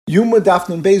Yuma Daf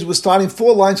Nun Beis was starting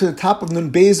 4 lines to the top of Nun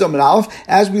Beis Amud Aleph.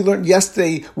 As we learned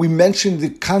yesterday, we mentioned the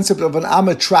concept of an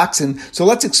Amatraxin. So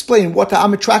let's explain what the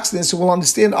Amatraxin is so we'll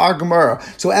understand our Gemara.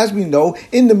 So as we know,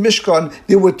 in the Mishkan,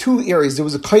 there were 2 areas. There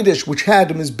was a Kodesh which had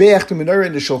the Mizbeach, the Menorah,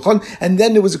 and the Shulchan, and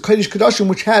then there was a Kodesh Kodashim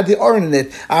which had the Aron in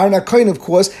it. Aaron HaKohen, of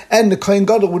course, and the Kohen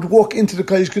Gadol would walk into the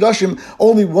Kodesh Kodashim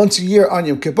only once a year on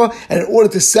Yom Kippur, and in order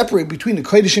to separate between the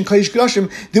Kodesh and Kodesh Kodashim,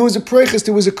 there was a Preiches,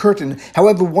 there was a curtain.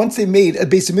 However, once they made a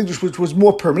Beis HaMikdash which was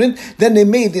more permanent, then they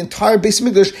made the entire Beis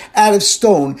HaMikdash out of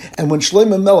stone. And when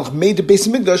Shlomo Melech made the Beis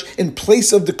HaMikdash, in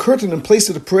place of the curtain, in place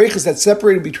of the Preiches that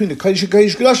separated between the Kodesh and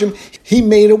Kodesh Kodashim, he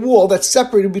made a wall that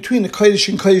separated between the Kodesh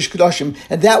and Kodesh Kodashim.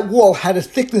 And that wall had a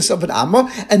thickness of an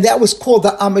Amma, and that was called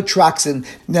the Amatraxin.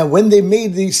 Now, when they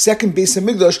made the second Beis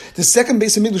HaMikdash, the second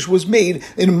Beis HaMikdash was made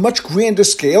in a much grander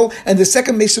scale, and the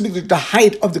second Beis HaMikdash, the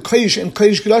height of the Kodesh and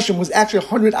Kodesh Kodashim was actually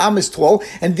 100 Amas tall,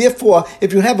 and therefore,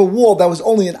 if you have a wall that was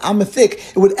only an Amma thick,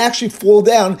 it would actually fall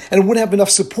down and it wouldn't have enough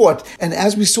support. And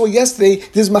as we saw yesterday,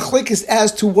 there's machlekes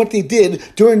as to what they did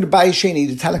during the Bayis Sheni.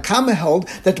 The Tanna Kama held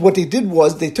that what they did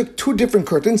was they took 2 different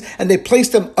curtains and they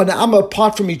placed them an Amma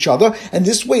apart from each other, and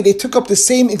this way they took up the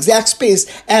same exact space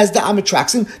as the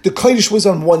Amatraxin. The Kodesh was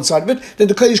on one side of it, then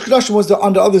the Kodesh Kodashim was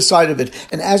on the other side of it.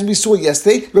 And as we saw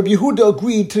yesterday, Rabbi Yehuda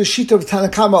agreed to the Shita of Tanna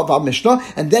Kama of our Mishnah,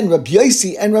 and then Rabbi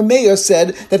Yosi and Rameya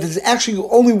said that there's actually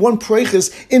only one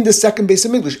Preiches in the second Beis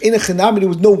HaMikdash. In a Chanami, there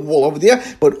was no wall over there,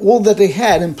 but all that they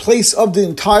had in place of the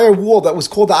entire wall that was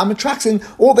called the Amatraxin,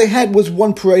 all they had was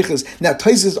one Preiches. Now,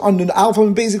 Taisus on the Alpha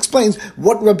and Beis explains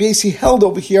what Rabbi Yosi held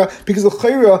over here, because the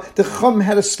Chum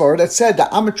had a svara that said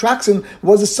that Amatraxin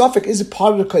was a suffix. Is it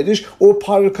part of the Kodesh or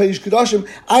part of the Kodesh Kodashim?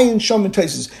 Ayin Sham and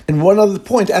Taisus. And one other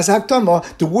point, as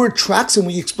Hakdama, the word Traxin,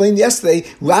 we explained yesterday,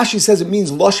 Rashi says it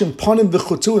means Lashon Panim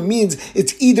V'Chutzu. It means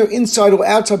it's either inside or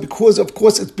outside because, of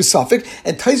course, it's besuffic.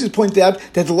 And Taisus pointed out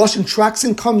that the Lashon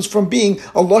Traxin comes from being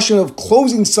a Lashon of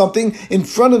closing something in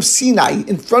front of Sinai,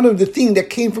 in front of the thing that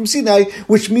came from Sinai,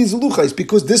 which means Luchais,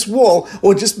 because this wall,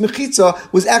 or just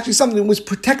Mechitza, was actually something that was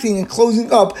protecting and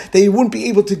closing up that you wouldn't be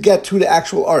able to get to the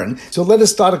actual Aron. So let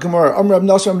us start a Gemara. Amr Rab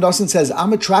Nassan says,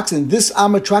 Amatraxin,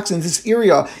 this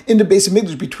area in the Beis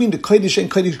HaMikdash between the Kodesh and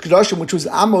Kodesh Kodashim, which was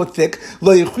Amo thick,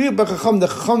 the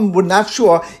Chacham would not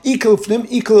sure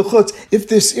if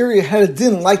this area had a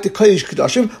din like the Kodesh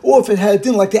Kodashim, or if it had a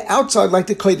din like the outside, like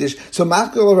the Kodesh. So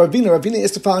Ravina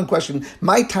asked the following question: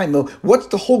 My time, what's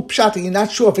the whole pshat? You're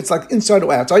not sure if it's like inside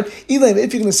or outside. Elaine,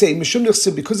 if you're going to say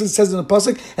because it says in the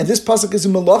pasuk, and this pasuk is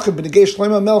in Malachim b'negei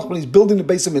Shlomo Melech when he's building the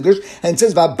Beis HaMikdash, and it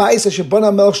says V'abayis asher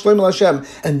bana Melech Shlomo Hashem,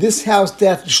 and this house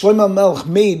that Shlomo Melech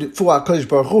made for Hakadosh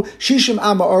Baruch Hu, Shishim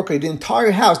Amma Arkei, the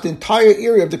entire house, the entire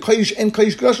area of the Kodesh and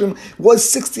Kodesh Kodashim was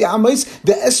 60 amas,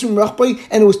 the Esrim Rachbei,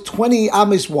 and it was 20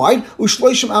 amas wide,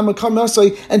 Ushloishim Amma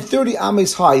Karmasai, and 30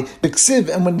 amas high. B'ksiv,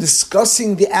 and when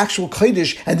discussing the actual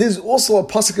Kodesh, and this is also a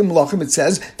pasuk in Malachim, it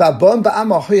says V'abam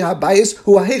ba'ama habayis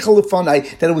hu ha'heichal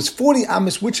lefanai, that it was 40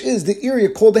 amas, which is the area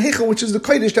called the Heichal, which is the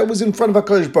Kodesh that was in front of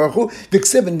Hakadosh Baruch Hu.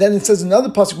 B'ksiv, and then it says another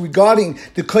pasuk regarding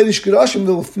the Kodesh Kodashim,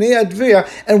 the Lefnei Advir,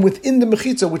 and within the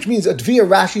Mechitza, which means Advir,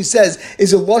 Rashi says,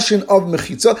 is a lashon of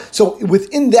Mechitza. So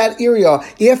within that area,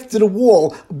 after the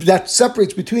wall that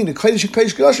separates between the Kodesh and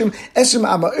Kodesh Kodashim, Esrim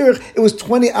Amma Urch, it was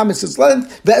 20 amas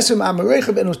length, Ve'esrim Amma Rechav,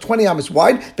 and it was 20 amas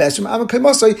wide, Ve'esrim Amma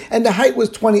Kaimasai, and the height was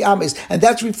 20 amas, and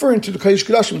that's referring to the Kodesh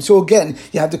Kodashim. So again,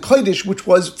 you have the Kodesh, which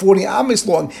was 40 amas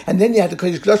long, and then you had the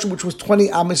Kodesh Kodashim, which was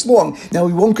 20 amas long. Now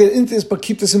we won't get into this, but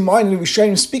keep this in mind, and we try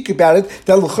and speak about it,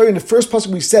 that in the first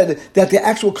passage we said that the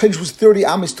actual Kodesh was 30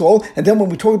 amas tall, and then when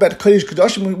we talk about the Kodesh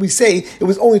Kodashim, we say it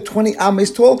was only 20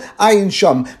 amas tall, Ayin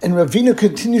Sham. And Ravina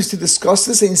continues to discuss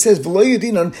this, and he says, V'lo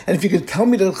yedinon, and if you could tell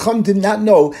me that Chum did not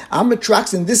know,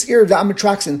 Amatraxin, this area of the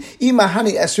Amatraxin,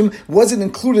 Imahani Esrim, wasn't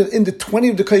included in the 20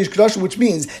 of the Kodesh Kodashim, which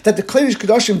means that the Kodesh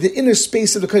Kodashim, the inner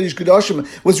space of the Kodesh Kodashim,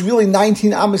 was really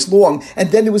 19 amas long,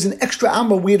 and then there was an extra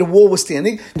amma where the wall was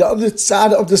standing. The other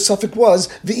side of the suffix was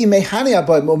V'imehani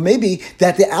Abayim, or maybe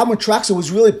that the Amatraxin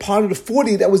was really part of the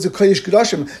 40 that was the Kodesh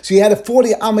Kodashim. So you had a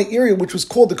 40 amma area which was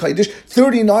called the Kodesh,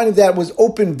 39 of that was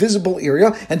open, visible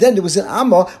area, and then there was an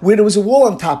amma where there was a wall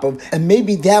on top of, and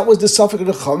maybe that was the suffix of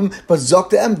the Chum, but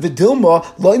Zokta Vidilma,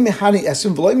 Loi Mehani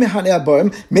Esim, Loi Mehani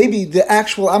Abayim, maybe the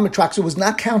actual Amatraxin was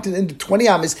not counted in the 20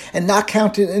 amas and not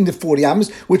counted in the 40 amas,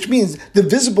 which means the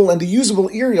visible and the usable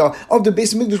area of the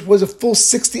Beis HaMikdash was a full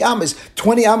 60 amas,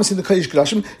 20 amas in the Kodesh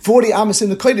Kodashim, 40 amas in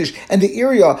the Kodesh, and the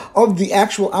area of the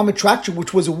actual Amatraxin,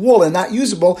 which was a wall and not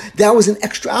usable, that was an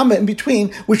extra amma in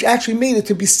between, which actually made it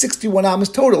to be 61 amas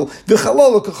total.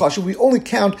 We only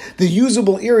count the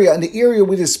usable area and the area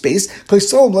with a space,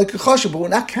 like but we're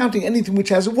not counting anything which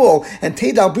has a wall. And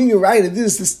Teda, I'll bring you right,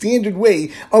 this standard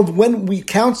way of when we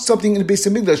count something in the Beis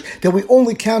Hamikdash, that we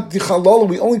only count the chalal,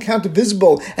 we only count the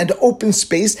visible and the open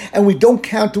space, and we don't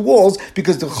count the walls,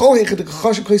 because the chol hechet, the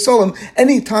chashav kleisalim,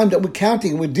 any time that we're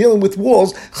counting, we're dealing with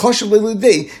walls, chashav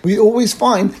leilidei, we always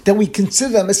find that we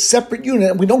consider them a separate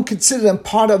unit, and we don't consider them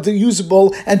part of the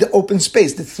usable and the open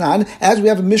space. The Tnan, as we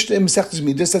have a Mishnah in Masechtas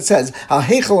Midas that says,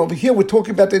 Heichel, over here we're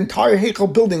talking about the entire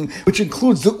Heichel building, which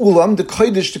includes the Ulam, the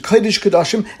Kodesh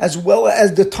Kodashim, as well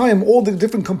as the time, all the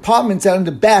different compartments out in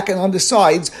the back and on the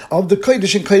sides of the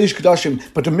Kodesh and Kodesh Kodashim.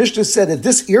 But the Mishnah said that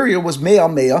this area was Mea,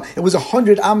 it was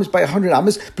 100 amas by 100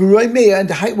 amas, B'roi Mea, and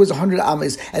the height was 100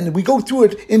 amas. And we go through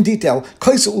it in detail.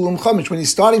 Kaisa Ulam Chamish, when you're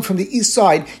starting from the east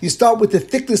side, you start with the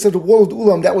thickness of the wall of the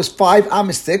Ulam, that was 5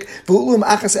 amas thick, V'ulam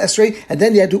Achas Esrei, and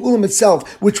then you had the Ulam itself,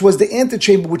 which was the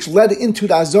antechamber, which led into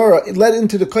the Azara, it led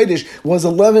into the Kodesh, was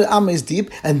 11 amas deep,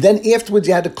 and then afterwards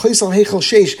you had the Kaisal Heichel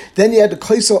Sheish, then you had the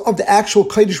Kaisal of the actual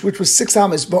Kodesh, which was 6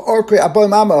 amas, and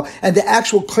the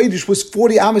actual Kodesh was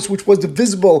 40 amas, which was the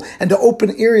visible and the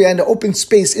open area and the open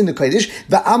space in the Kodesh,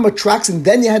 the Amma Trax, and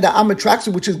then you had the Amma Trax,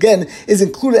 which again is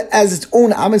included as its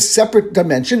own amas, separate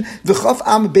dimension, the Chaf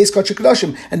Amma Beis Kodesh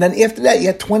Kodashim, and then after that you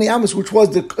had 20 amas, which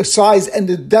was the size and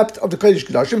the depth of the Kodesh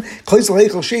Kodashim, Kaisal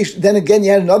Heichel Sheish, then again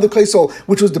you had another Kaisal,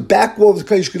 which was the back wall of the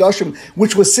Kodesh Kodashim,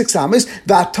 which was 6 amas,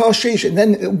 the Atah Sheish, and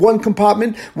then one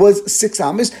compartment was 6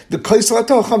 amas, the Kaisal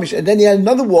Atah Chamish, and then you had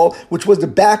another wall, which was the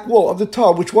back wall of the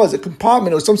Tah, which was a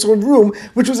compartment or some sort of room,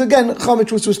 which was again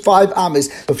Chamish, which was 5 amas.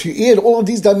 If you add all of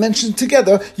these dimensions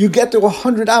together, you get to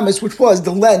 100 amas, which was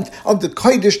the length of the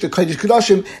Kodesh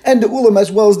Kodashim, and the Ulam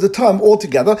as well as the Tam all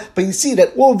together. But you see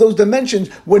that all of those dimensions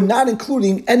were not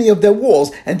including any of their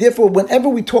walls, and therefore whenever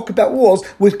we talk about walls,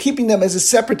 we're keeping them as a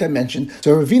separate dimension.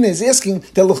 So Ravina is asking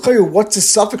that l'chayr, what's the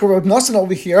suffix of Rav Nassan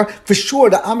over here? For sure,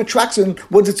 the Amatraxin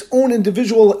was its own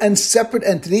individual and separate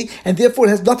entity, and therefore it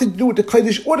has nothing to do with the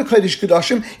Kodesh or the Kodesh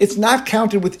Kodashim. It's not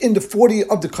counted within the 40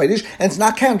 of the Kodesh, and it's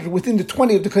not counted within the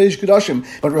 20 of the Kodesh Kodashim.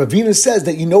 But Ravina says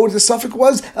that you know what the suffix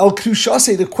was? El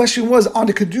Kedushase. The question was on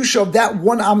the Kedusha of that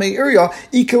one Ame area,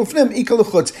 Ikel Fnim, Ikel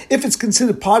Lechutz. If it's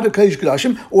considered part of the Kodesh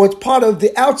Kodashim, or it's part of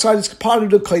the outside, it's part of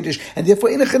the Kodesh, and therefore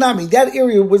in a Chanami, that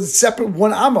area was a separate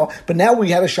one Amma. But now we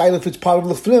had a Shaila if it's part of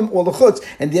Lefnim or Lechutz,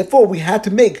 and therefore we had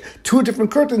to make 2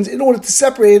 different curtains in order to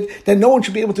separate it, that no one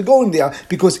should be able to go in there,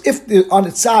 because if on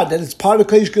its side that it's part of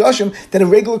Kodesh Kodashim, then a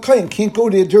regular Kohen can't go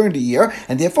there during the year,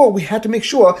 and therefore we had to make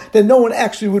sure that no one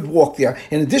actually would walk there.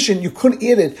 In addition, you couldn't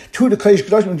add it to the Kodesh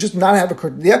Kodashim and just not have a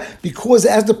curtain there, because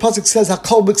as the pasuk says,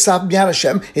 Hakol B'Ksav B'Yad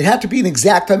Hashem, it had to be an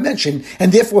exact dimension,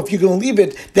 and therefore if you're going to leave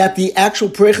it that the actual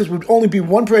parechas would only be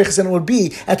 1 parechas and it would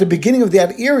be at the beginning of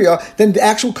that area, then the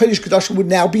actual Kodesh Kodashim would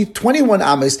now be 21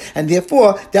 amas, and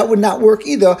therefore that would not work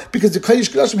either, because the Kodesh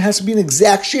Kodashim has to be an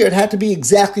exact share. It had to be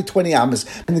exactly 20 amas.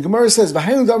 And the Gemara says,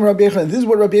 and this is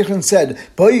what Rabbi Yechon said,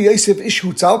 Yosef Ish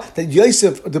Hutzal, that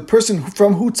Yosef, the person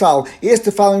from Hutzal, asked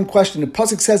the following question. The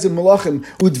pasuk says in Malachim,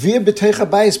 Udvir b'teicha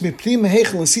bayis miplim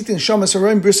hechel l'sitin shamas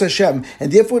haroim b'ris Hashem,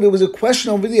 and therefore there was a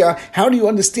question over there. How do you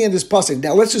understand this pasuk?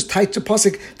 Now let's just type to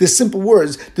pasuk the simple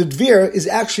words. The dvir is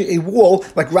actually a wall,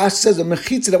 like Rashi says, a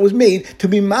mechitza that was made to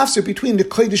be mafsir between the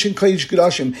Kodesh and Kodesh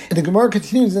Kodashim. And the Gemara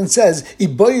continues and says,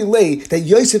 Ibayilei, that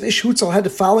Yosef Ish Hutzal had the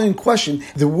following question.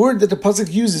 The word that the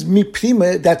pasuk uses,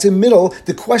 miprima, that's in middle.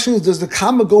 The question is, does the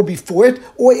comma go before it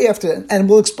or after it? And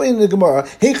we'll explain in the Gemara.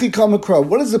 Heichi kama kra.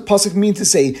 What does the pasuk mean to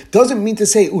say? Doesn't mean to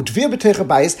say utvir b'teicha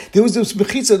bayis. There was this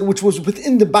mechitza which was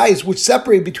within the bayis, which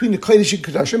separated between the Kodesh and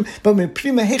Kodashim, but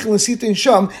miprima heichel l'sitin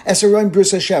sham esaron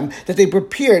b'ris Hashem, that they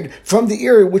prepared from the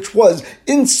area which was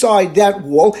inside that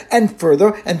wall and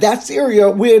further, and that's the area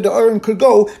where the Aron could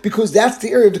go, because that's the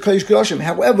area of the Kodesh Kodashim.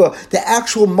 However, the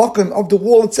actual makom of the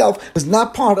wall itself was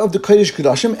not part of the Kodesh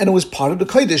Kodashim, and it was part of the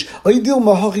Kodesh.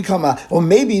 Or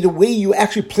maybe the way you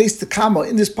actually place the comma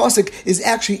in this pasuk is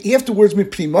actually afterwards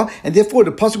miprima, and therefore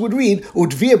the pasuk would read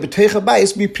udvir b'teicha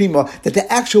bayis miprima, that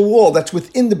the actual wall that's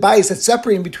within the bayis that's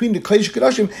separating between the Kodesh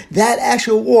Kodashim, that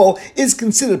actual wall is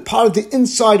considered part of the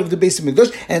inside of the Beis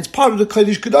Hamikdash, and it's part of the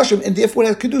Kodesh Kodashim, and therefore it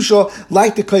has kedusha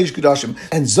like the Kodesh Kodashim.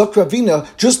 And Zok Ravina,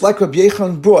 just like Rabbi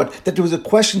Yechon brought, that there was a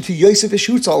question to Yosef Ish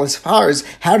Hutzal as far as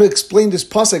how to explain this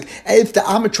pasuk, if the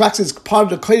Amatrax is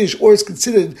part of the Kodesh or is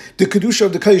considered the kedusha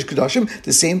of the Kodesh Kodashim.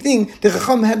 The same thing, the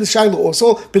Chacham had the Shaila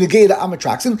also, but the Geda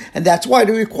Amatraxim, and that's why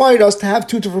they required us to have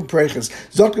 2 different parechas.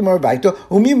 Zok Gemara Baita,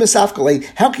 Umi Mesafkale.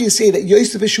 How can you say that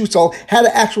Yosef Ish Hutzal had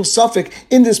an actual suffix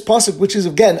in this pasuk, which is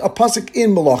again a pasuk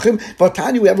in Malachim?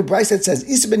 Vatani, we have a brayso that says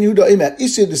Isa ben Yehuda Imet.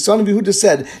 Isa, the son of Yehuda,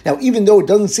 said. Now, even though it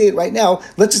doesn't say it right now,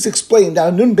 let's just explain that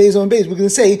on Nun Beis on Beis, we're going to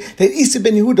say that Isa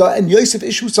ben Yehuda and Yosef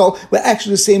Ish Hutzal were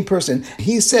actually the same person.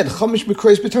 He said Chamish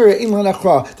B'Kreis B'Torah In Lan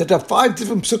Achra, that there are 5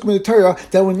 different different psukim in the Torah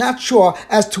that we're not sure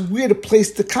as to where to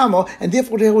place the comma, and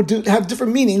therefore they would have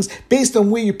different meanings based on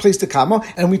where you place the comma.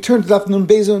 And we turn to Daf Nun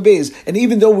Beis and Beis. And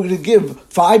even though we're going to give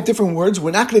 5 different words,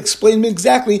 we're not going to explain them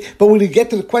exactly, but we're going to get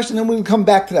to the question and we're going to come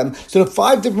back to them. So the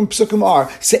 5 different psukim are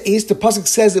Se'es. The pasuk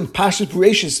says in Pashas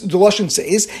Bereshis, the lashon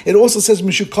Se'es. It also says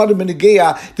Mishukadim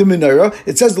Benegeya the menorah.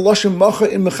 It says the lashon Macha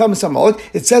in Mechamas Hamalek.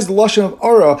 It says the lashon of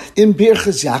Ara in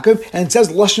Birchas Yaakov, and it says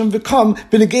the lashon V'kam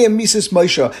Benegeya Mises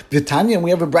Moshe. V'tanya, and we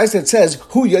have a brayso that says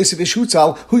Hu Yosef Ish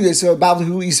Hutzal, Hu Yosef Bavli,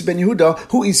 Hu Isa ben Yehuda,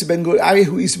 Hu Isa ben Ari,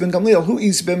 Hu Isa ben Gamliel, Hu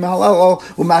Isa ben Mahalal,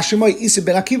 Umashemai, Isa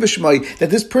ben Akiva Shemai. That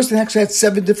this person actually had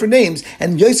 7 different names,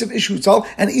 and Yosef Ish Hutzal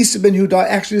and Isa ben Yehuda are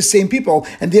actually the same people,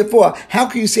 and therefore, how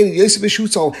can you say that Yosef Ish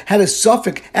Hutzal had a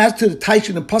suffix as to the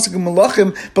Taishin and Pasuk and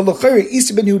Malachim, but Lachari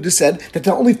Isa ben Yehuda said that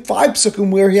there are only 5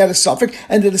 psukim where he had a suffix,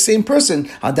 and they're the same person.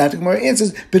 On that, the Gemara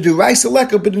answers,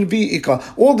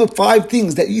 all the 5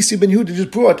 things that Isa ben Yehuda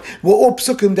just brought were all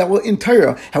psukim that were in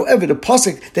Torah. However, the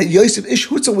pasuk that Yosef Ish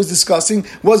Hutzal was discussing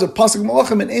was a pasuk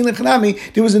Malachim, and Ein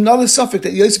Lechanami, there was another suffix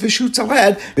that Yosef Ish Hutzal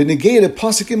had, the negated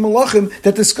pasuk in Malachim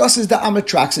that discusses the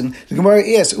Amatraxin. The Gemara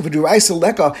asks, over Duraisa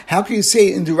Leka, how can you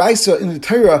say in Duraisa, in the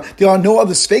Torah, there are no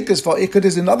other sveikas for Ikka?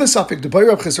 There's another suffix, the Bayer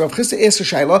of Chisra. Rav Chisda asks a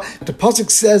Shaila, the pasuk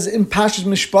says in Pashas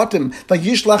Mishpatim,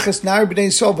 Vayishlach Nari B'nei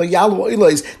Yisrael, Vayalu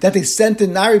Oilos, that they sent the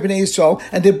Nari B'nei Yisrael,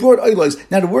 and they brought Oilos.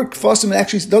 Now the word Kfasim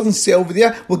actually doesn't say over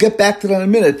there, we'll get back to that in a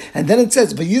minute. And then it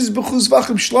says, Vayizbechu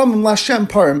Zvachim Shlomim Lashem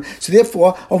Parim. So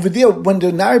therefore, over there, when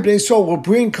the Nari B'nei Yisrael were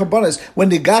bringing Karbanos, when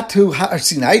they got to Har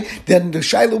Sinai, then the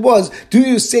Shaila was, do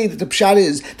you say that the Pshat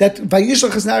is that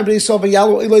Vayishlach Nari B'nei Yisrael,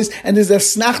 Vayalu Oilos, and there's a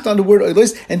snacht on the word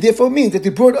Oilos, and therefore it means that they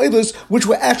brought Oilos, which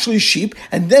were actually sheep,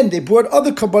 and then they brought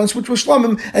other Karbanos, which were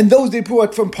Shlomim, and those they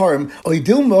brought from Parim.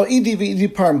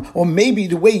 Or maybe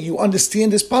the way you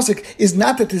understand this pasuk is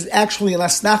not that there's actually an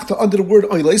asnachta under the word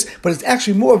oilos, but it's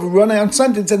actually more of a run-on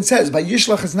sentence and says,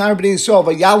 "Vayishlach es nar b'nei Yisrael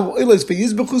vayalu oilos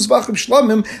vayizbechu zvachim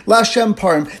shlomim laShem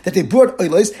parim," that they brought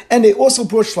oilos and they also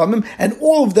brought shlomim, and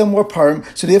all of them were parim.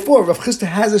 So therefore, Rav Chisda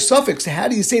has a suffix. So how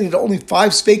do you say that there are only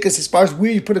 5 sveikas as far as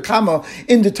where you put a comma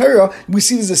in the Torah? We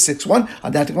see there's a 6th one.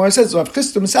 On that, the Gemara says, Rav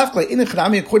Chisda Mesafklei in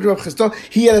Echanami, according to Rav Chisda,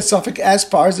 he had a suffix as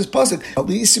far as this pasuk.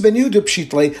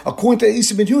 According to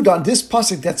Isa ben Yehuda, on this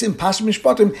pasuk that's in Pashas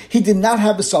Mishpatim, he did not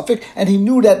have a suffix, and he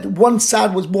knew that one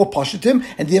side was more pashatim,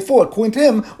 and therefore, according to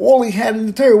him, all he had in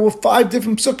the Torah were 5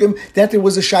 different psukim that there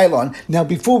was a shailon. Now,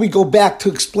 before we go back to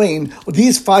explain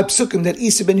these 5 psukim that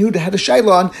Isa ben Yehuda had a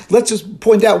shailon, let's just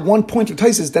point out one point of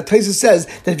Taisus. That Taisus says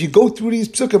that if you go through these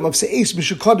psukim of Se'es,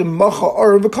 Mishukadim, Macha,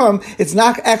 Ar, V'kam, it's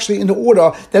not actually in the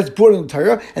order that's brought in the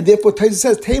Torah, and therefore Taisus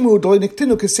says, Temu, Doi,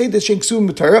 Niktinu, Keseda, Shenksu,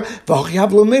 M'Torah,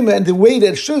 V'achiyav L'mema, and the way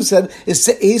that it should have said is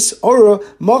Se'es, Ara,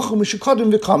 Macha,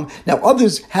 Mishukadim, V'kam. Now,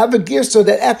 others have a girsa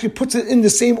that actually puts it in the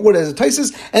same order as the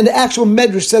Taisus, and the actual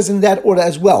Medrash says in that order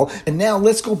as well. And now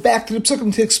let's go back to the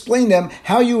psukim to explain them,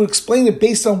 how you would explain it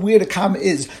based on where the comma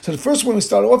is. So the first one we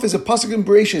start off is a pasuk in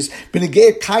Bereshis,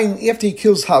 B'negei Kain, after he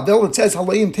kills Havel, it says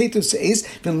Halayim Tetiv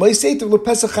Se'es, then Loi Se'etiv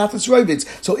L'Pesach Chatas Roivitz.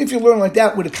 So if you learn like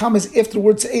that, where the comma is after the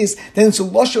word Se'es, then it's a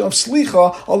lashon of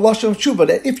Slicha, a lashon of Tshuva,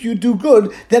 that if you do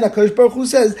good, then HaKadosh Baruch Hu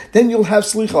says, then you'll have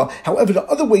Slicha. However, the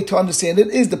other way to understand it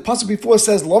is the pasuk before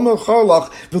says Lama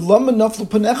Charlach, V'Lama Naflu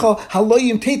Panecha,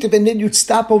 Halayim Tetiv, and then you'd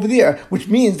stop over there, which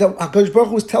means that HaKadosh Baruch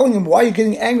Hu was telling him why you're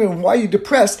getting angry and why you're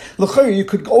depressed. L'chayr, you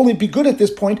could only be good at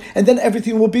this point, and then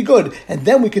everything will be good. And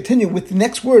then we continue with the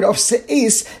next word of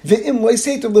Se'es, V'im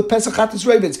Leisetiv L'Pesach Chatas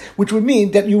Roivitz, which would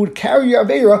mean that you would carry your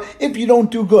Aveira if you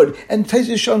don't do good. And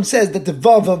Taisus Shon says that the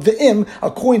Vav of V'im,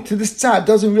 according to this tzad,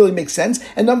 doesn't really make sense.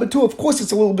 And number 2, of course,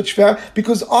 it's a little bit fair,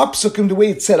 because our psukim, the way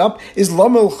it's set up, is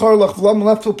Lamel Charlach,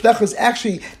 Lamel Naftul Pnecha is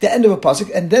actually the end of a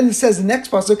pasuk, and then it says the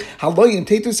next pasuk, Haloyim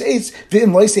Tetus Eitz,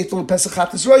 V'im Leisetiv L'Pesach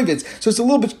Chatas Roivitz. So it's a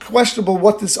little bit questionable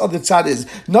what this other tzad is.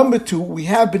 Number 2, we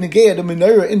have B'negei the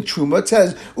menorah in Truma. It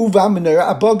says Uva menorah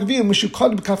Abba Gvir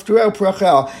Mishukad B'Kafterel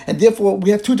Parachel, and therefore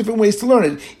we have 2 different ways to learn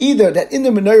it. Either that in the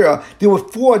menorah there were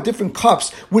 4 different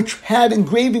cups which had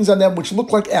engravings on them which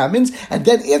looked like almonds, and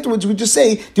then afterwards we just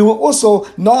say there were also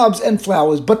knobs and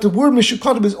flowers, but the word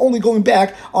Mishukadim is only going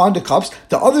back on the cups.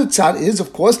 The other tzad is,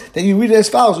 of course, that you read it as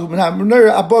follows: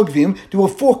 Menorah Abba Gvir. There were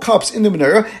 4 cups in the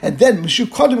menorah, and then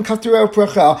Mishukadim Kafterel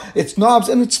Parachel. Its knobs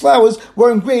and its flowers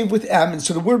were engraved with almonds.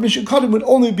 So the word Mishukadim would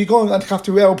only be going on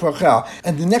Kafterel Parachel.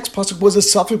 And the next pasuk was a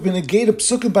suffix B'negei the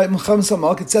psukim by Mechamas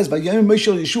Hamalek. It says by Yom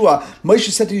Moshe Yeshua, Moshe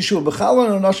said to Yeshua,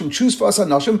 B'chalon Anashim, choose for us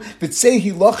Anashim, V'tzei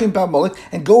Hilachim B'Amalek,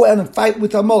 and go out and fight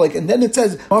with Amalek. And then it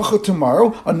says, Macha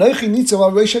tomorrow, Anochi Nitzav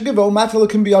al Reish HaGiva,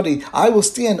 U'matalakim B'yadi. I will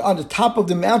stand on the top of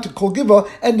the mountain called Giva,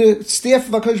 and the staff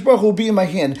of HaKadosh Baruch Hu will be in my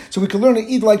hand. So we can learn to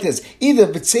eat like this: either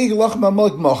V'tzei Hilachim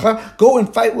B'Amalek Macha, go and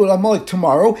and fight with Amalek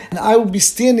tomorrow, and I will be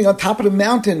standing on top of the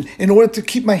mountain in order to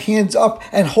keep my hands up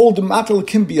and hold the Matal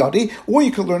Kim Biyadi. Or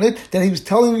you could learn it that he was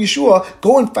telling Yeshua,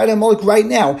 go and fight Amalek right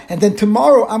now, and then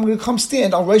tomorrow I'm going to come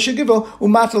stand al Rosh Giva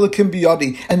u'Matal Kim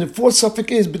Biyadi. And the fourth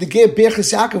suffix is, but the Geir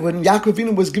Berchus Yaakov, when Yaakov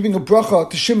Avinu was giving a bracha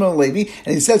to Shimon and Levi,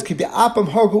 and he says, Ki be'apam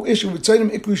hargu ishu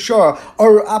v'tzayim ikru shar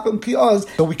or apam ki az.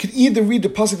 So we could either read the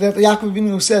pasuk that Yaakov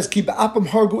Avinu says, Ki be'apam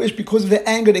hargu ish, because of their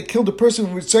anger they killed a person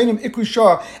v'tzayim ikru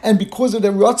shar, and because of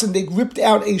their ratzon they ripped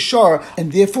out a shar,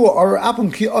 and therefore or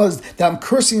apam ki az, that I'm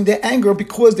cursing their anger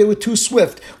because they were too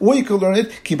swift. Or you could learn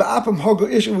it, Ki be'apam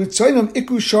hargu ish v'tzayim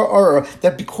ikru shar or,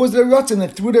 that because of their ratzon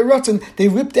and through their ratzon they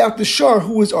ripped out the shar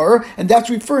who was Ar, and that's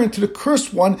referring to the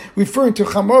cursed one, referring to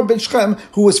Chamar ben Shechem,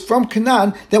 who was from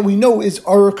Canaan, that we know is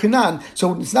Ar Canaan.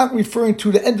 So it's not referring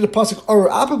to the end of the pasuk Ar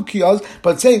Apam Kiaz,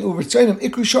 but saying Uvertzainim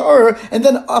Ikru Sha'ar, and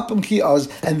then Apam Kiaz.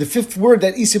 And the fifth word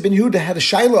that Isa ben Yehuda had a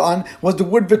shaila on was the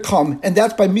word V'kam, and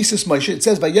that's by Mises Moshe. It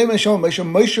says by Yom Hashem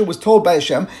Moshe was told by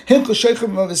Hashem, Himcha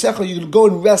Sheichem V'secha, you go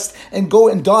and rest and go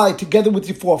and die together with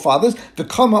your forefathers.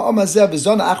 V'kam Ha'amazeh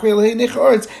V'zona Achrei Lehei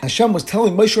Necha'aretz. Hashem was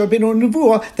telling Moshe Rabbeinu in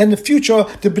Nevuah that in the future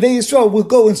the Bnei Yisrael will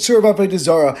go and serve Avodah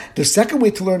Zarah. The second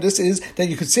way to learn this is that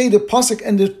you could say the pasuk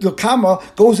and the kama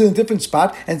goes in a different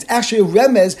spot, and it's actually a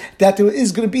remez that there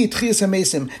is going to be Tchias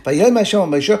HaMesim.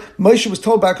 Moshe was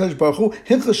told by HaKadosh Baruch Hu,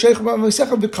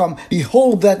 V'kam,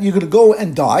 behold that you're going to go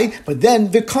and die, but then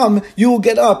V'kam, you will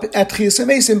get up at Tchias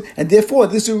HaMesim, and therefore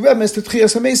this is a remez to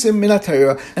Tchias HaMesim min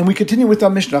HaTorah. And we continue with our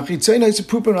Mishnah. This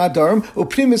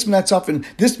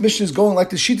Mishnah is going like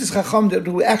the Shitas Chacham, that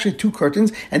there were actually two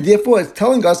curtains, and therefore it's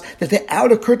telling us that the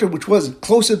outer curtain, which was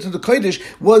closer to the Kodesh,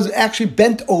 was actually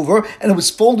bent over, and it was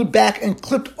folded back and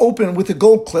clipped open with a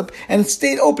gold clip, and it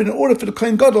stayed open in order for the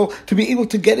Kohen Gadol to be able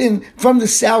to get in from the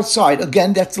south side.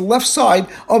 Again, that's the left side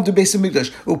of the Beis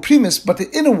Hamikdash. Uprimis, but the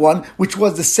inner one, which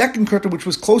was the second curtain, which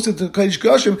was closer to the Kodesh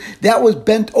Kodashim, that was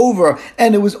bent over,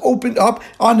 and it was opened up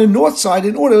on the north side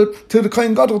in order to the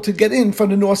Kohen Gadol to get in from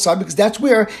the north side, because that's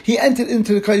where he entered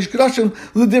into the Kodesh Kodashim,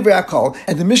 l'divrei hakol.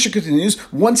 And the Mishnah continues,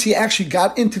 once he actually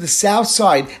got into the south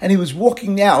side, and he was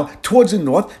walking now towards the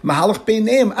north, Mahalach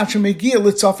beineim asher megia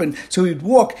litzafen. So he'd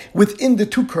walk within the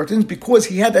two curtains, because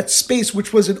he had that space,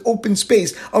 which was an open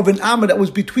space of an amma that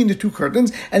was between the two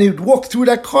curtains, and he would walk through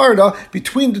that corridor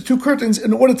between the two curtains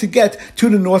in order to get to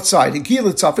the north side.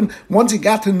 Once he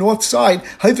got to the north side,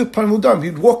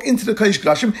 he'd walk into the Kodesh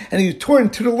Kodashim, and he'd turn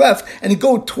to the left, and he'd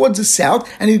go towards the south,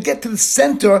 and he'd get to the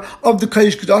center of the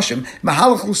Kodesh Kodashim.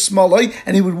 Mahalach l'smalai,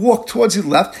 and he would walk towards the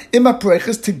left, ima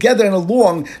parechas, together and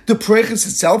along the parechas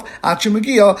itself,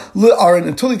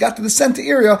 until he got to the center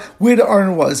area where the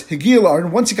Aron was.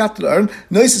 Once he got to the Aron,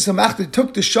 he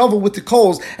took the shovel with the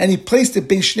coals and he placed it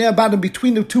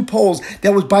between the two poles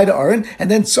that was by the Aron, and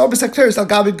then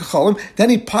then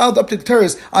he piled up the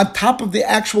keteris on top of the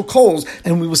actual coals.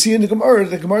 And we will see in the Gemara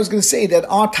is going to say that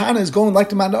our Tana is going like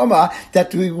the Man Amma,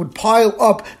 that we would pile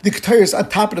up the keteris on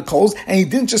top of the coals, and he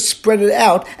didn't just spread it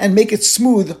out and make it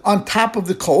smooth on top of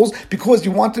the coals, because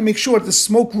you want to make sure that the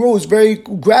smoke rose very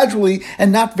gradually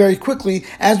and not very quickly,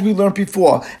 as we learned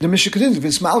before. The Mishnah continues, and the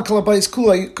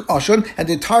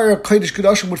entire Kodesh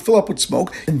Kodashim would fill up with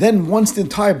smoke, and then once the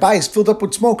entire bayis filled up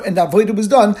with smoke and the avodah was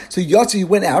done, so Yatsi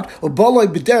went out,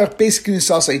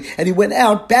 and he went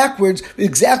out backwards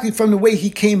exactly from the way he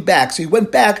came back. So he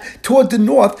went back toward the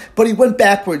north, but he went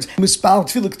backwards. And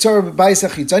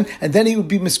then he would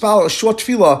be mispal a short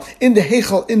tefillah in the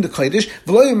heichal in the Kodesh.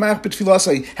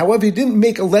 However, he didn't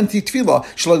make a lengthy tefillah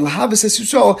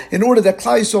in order that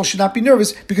Klal Yisrael should not be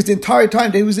nervous, because the entire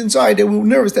time that he was inside, they were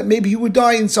nervous that maybe he would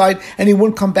die inside and he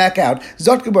wouldn't come back out.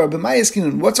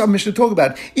 What's our Mishnah talk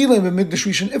about?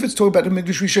 If it's talking about the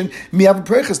Migdash Rishon,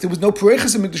 there was no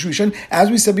perechas in Migdash Rishon. As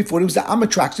we said before, it was the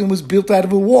Amatraxon, was built out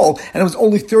of a wall, and it was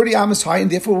only 30 amas high,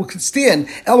 and therefore it could stand.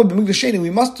 We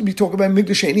must be talking about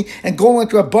Migdash Sheni and going like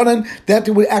Rabbanan that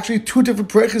there were actually two different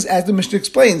perechas, as the Mishnah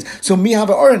explains. So mi have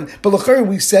a Aron, but l'chari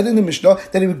we said in the Mishnah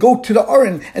that he would go to the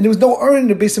Aron, and there was no Aron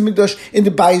in the Beis Hamikdash in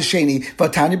the Bayis Sheni.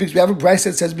 Vatanya, because we have a brayse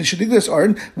that says Mishadikdas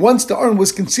Aron, once the Aron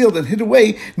was concealed and hid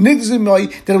away,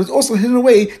 that it was also hidden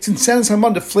away since Sanas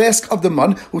Haman, the flask of the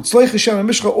man, Utzloich Hashem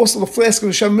Mishcha, also the flask of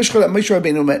Hashem Mishcha that Moshe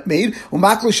Rabbeinu made,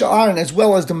 Umaklish Aaron, as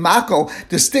well as the makal,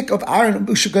 the stick of Aaron,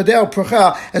 Ushagadel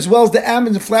Pracha, as well as the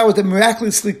almonds and flowers that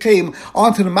miraculously came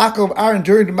onto the makal of Aaron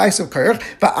during the Ma'aser of Karach,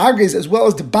 but Arges, as well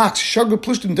as the box Shagar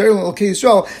Plishtim Derel Elkei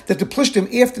Yisrael, that the Plishtim,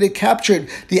 after they captured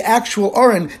the actual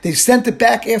Aaron, they sent it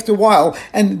back after a while,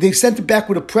 and they sent it back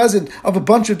with a present of a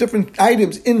bunch of different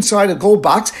items inside a gold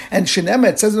box. And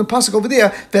Shenemet says in the pasuk over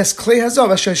there, that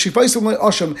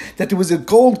there was a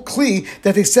gold kli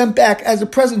that they sent back as a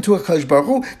present to a Kodesh Baruch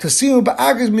Hu, to see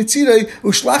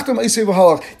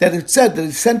that it said that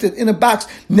it sent it in a box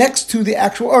next to the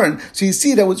actual Aron. So you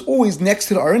see that was always next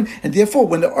to the Aron, and therefore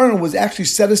when the Aron was actually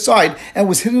set aside and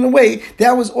was hidden away,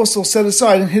 that was also set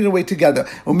aside and hidden away together.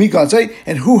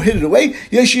 And who hid it away?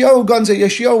 Yeshayahu Ganzai.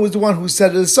 Yeshayahu was the one who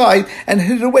set it aside and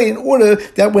hid it away in order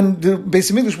that when the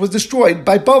Beis Hamikdash was destroyed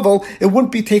by Bavel, it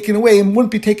wouldn't be taken away and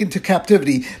wouldn't be taken to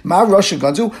captivity. Ma Rasha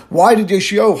Ganzu. Why did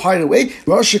Yeshayahu hide away?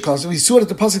 Rasha Ganzu. We saw that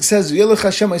the pasuk says, they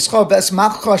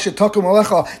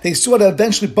saw that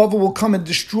eventually Bavel will come and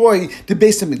destroy the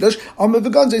Beis Hamikdash.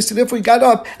 So therefore he got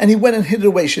up and he went and hid it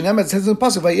away. It says in the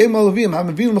pasuk,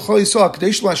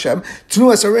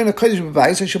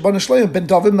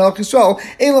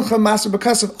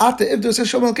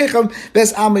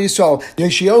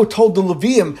 Yeshayahu told the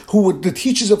Leviim, who were the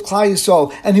teachers of Klal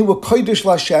Yisrael, and who were Kodesh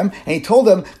Lashem, and he told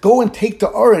them, go and take the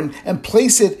Aron and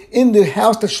place it in the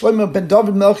house that Shlomo ben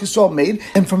David Melech Yisrael made,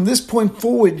 and from this point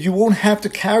forward, you won't have to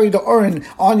carry the Aron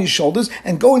on your shoulders,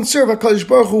 and go and serve HaKadosh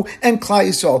Baruch Hu and Klal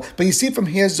Yisrael. But you see from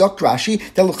here, Zok Rashi,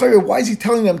 that L'chayr, why is he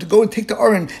telling them to go and take the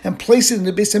Aron and place it in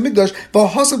the Beis Hamikdash?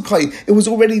 It was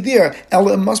already there.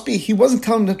 It must be, he wasn't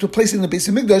telling them to place it in the Beis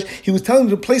Hamikdash, he was telling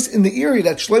them to place it in the area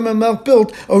that Shlomo Melech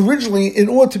built originally in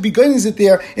order to be going it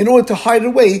there, in order to hide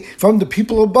away from the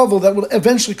people of Bavel that will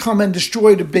eventually come and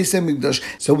destroy the Beis Hamikdash.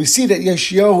 So we see that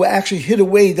Yeshayahu actually hid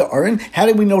away the Aron. How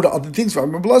do we know the other things?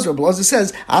 Rabbi Blazer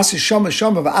says, Aseh Shama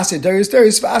Shama v'Aseh Darius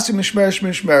Darius v'Aseh Mishmeres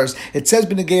Mishmeres. It says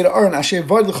b'negei the Aron Asher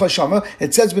Vod L'cha Shama.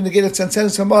 It says b'negei the Tzantzan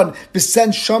Saman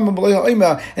v'Sen Shama b'Lo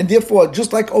Ha'omer. And therefore,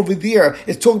 just like over there,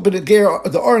 it's talking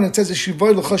b'negei the Aron. It says Asher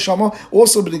Vod L'cha Shama.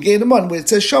 Also b'negei the Man, where it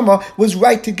says Shama was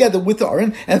right together with the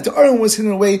Aron. And if the Aron was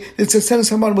hidden away, the Tzantzan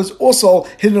Saman was also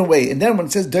hidden away. And then when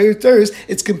it says Darius,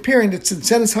 it's comparing the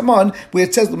Tzantzan Haman, where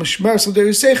it says the Mishmeres of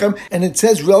Darius Sechem, and it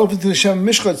says relevant to the Shem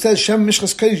Mishcha, it says Shem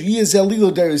Mishcha's Kodesh Yizel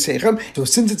Lilo Darius Sechem. So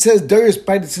since it says Darius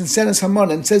by the Tzantzan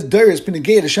Haman and it says Darius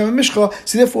B'negei the Shem Mishcha,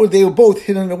 so therefore they were both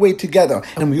hidden away together.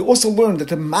 And we also learned that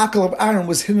the Makel of Aaron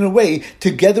was hidden away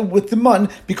together with the Man,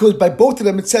 because by both of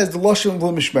them it says the Lashon of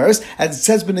the Mishmeres, as it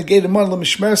says B'negei the Man the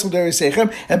Mishmeres of Darius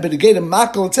Sechem, and B'negei the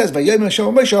Makel it says Vayom Hashem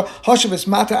Moshe Hashavas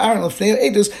Mata Aaron Lefnei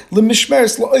Edus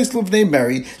LeMishmeres LeOis Levnei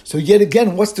Mary. So yet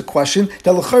again, what's the question?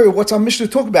 What's our Mishnah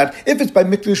talk about? If it's by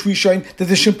Mikdash Rishon, that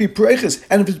there shouldn't be Pereiches,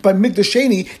 and if it's by Mikdash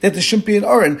Sheni, that there shouldn't be an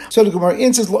Aron. So the Gemara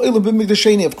answers, Lo'ilim b'Mikdash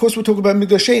Sheni. Of course, we're talking about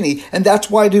Mikdash Sheni, and that's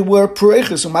why they were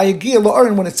Pereiches. So Ma'yagia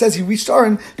LaAron, when it says he reached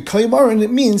Aron, the Kayim Aron,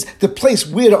 it means the place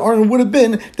where the Aron would have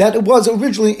been, that it was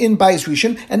originally in Bayis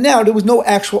Rishon, and now there was no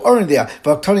actual Aron there.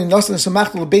 But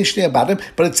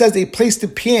it says they placed the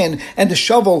pan and the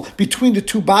shovel between the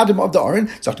two bottom of the Aron.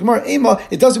 So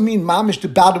it doesn't mean mamish the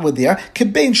bottom were there.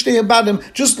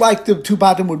 Just like the two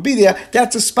bottom would be there,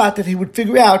 that's a spot that he would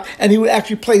figure out, and he would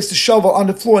actually place the shovel on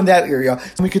the floor in that area.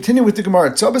 So we continue with the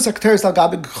Gemara.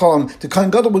 The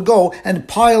Kohen Gadol would go and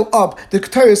pile up the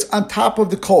keteris on top of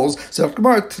the coals. So the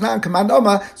Gemara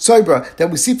that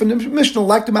we see from the Mishnah,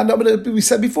 like the Mandama that we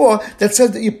said before, that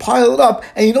says that you pile it up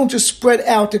and you don't just spread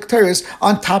out the keteris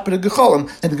on top of the gecholim.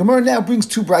 And the Gemara now brings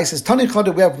two brises. Tani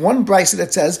Chada, we have one brise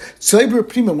that says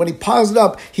when he piles it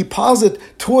up, he piles it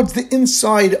towards the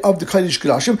inside of the Kodesh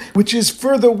Kodashim, which is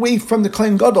further away from the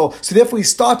Kohen Gadol. So therefore he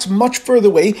starts much further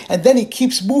away, and then he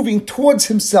keeps moving towards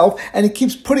himself, and he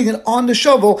keeps putting it on the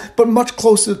shovel, but much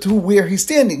closer to where he's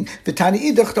standing. V'tani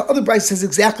idach, the other brise says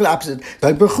exactly the opposite.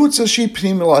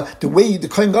 The way the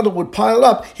Kohen Gadol would pile it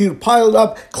up, he would pile it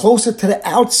up closer to the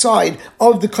outside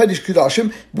of the Kodesh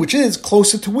Kodashim, which is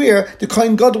closer to where the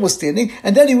Kohen Gadol was standing,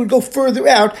 and then he would go further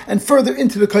out and further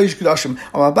into the Kodesh Kodashim.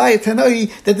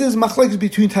 That this is machlekes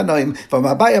between Tanaim. From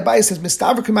Abai says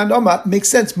Mistavra Commandama makes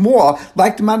sense more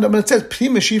like the Mandama that says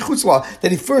Prima Shichutzla,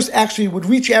 that he first actually would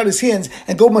reach out his hands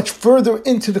and go much further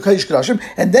into the Kodesh Kodashim,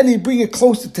 and then he'd bring it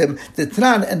closer to him. The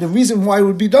Tanan, and the reason why it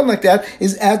would be done like that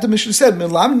is, as the Mishnah said,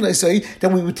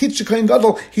 that we would teach the Kohen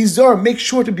Gadol, make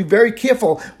sure to be very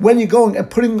careful when you're going and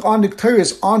putting on the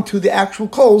keteris onto the actual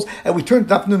coals. And we turn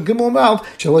to Dafnun Gimel Mav,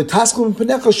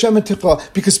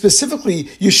 because specifically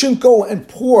you shouldn't go and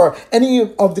pour any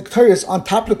of the keteris on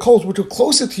top of the coals which are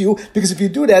closer to you, because if you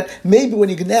do that, maybe when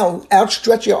you can now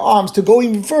outstretch your arms to go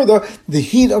even further, the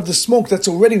heat of the smoke that's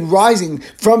already rising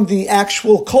from the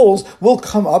actual coals will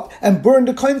come up and burn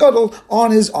the Kohen Gadol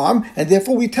on his arm, and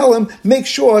therefore we tell him, make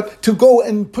sure to go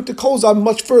and put the coals on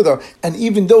much further. And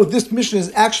even though this Mishnah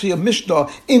is actually a Mishnah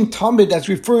in Talmud that's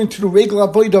referring to the regular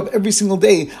avodah of every single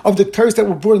day of the keteris that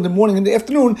were burned in the morning and the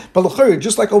afternoon, but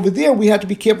just like over there, we had to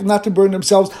be careful not to burn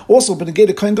themselves. Also, but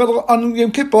the Kohen Gadol on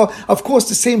Yom Kippur, of course,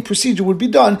 the same procedure would be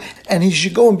done, and he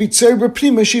should go and be tzarber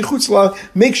prima shichutzla,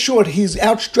 make sure he's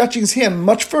outstretching his hand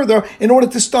much further in order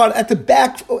to start at the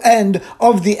back end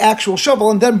of the actual shovel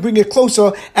and then bring it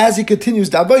closer as he continues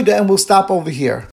the avodah, and we'll stop over here.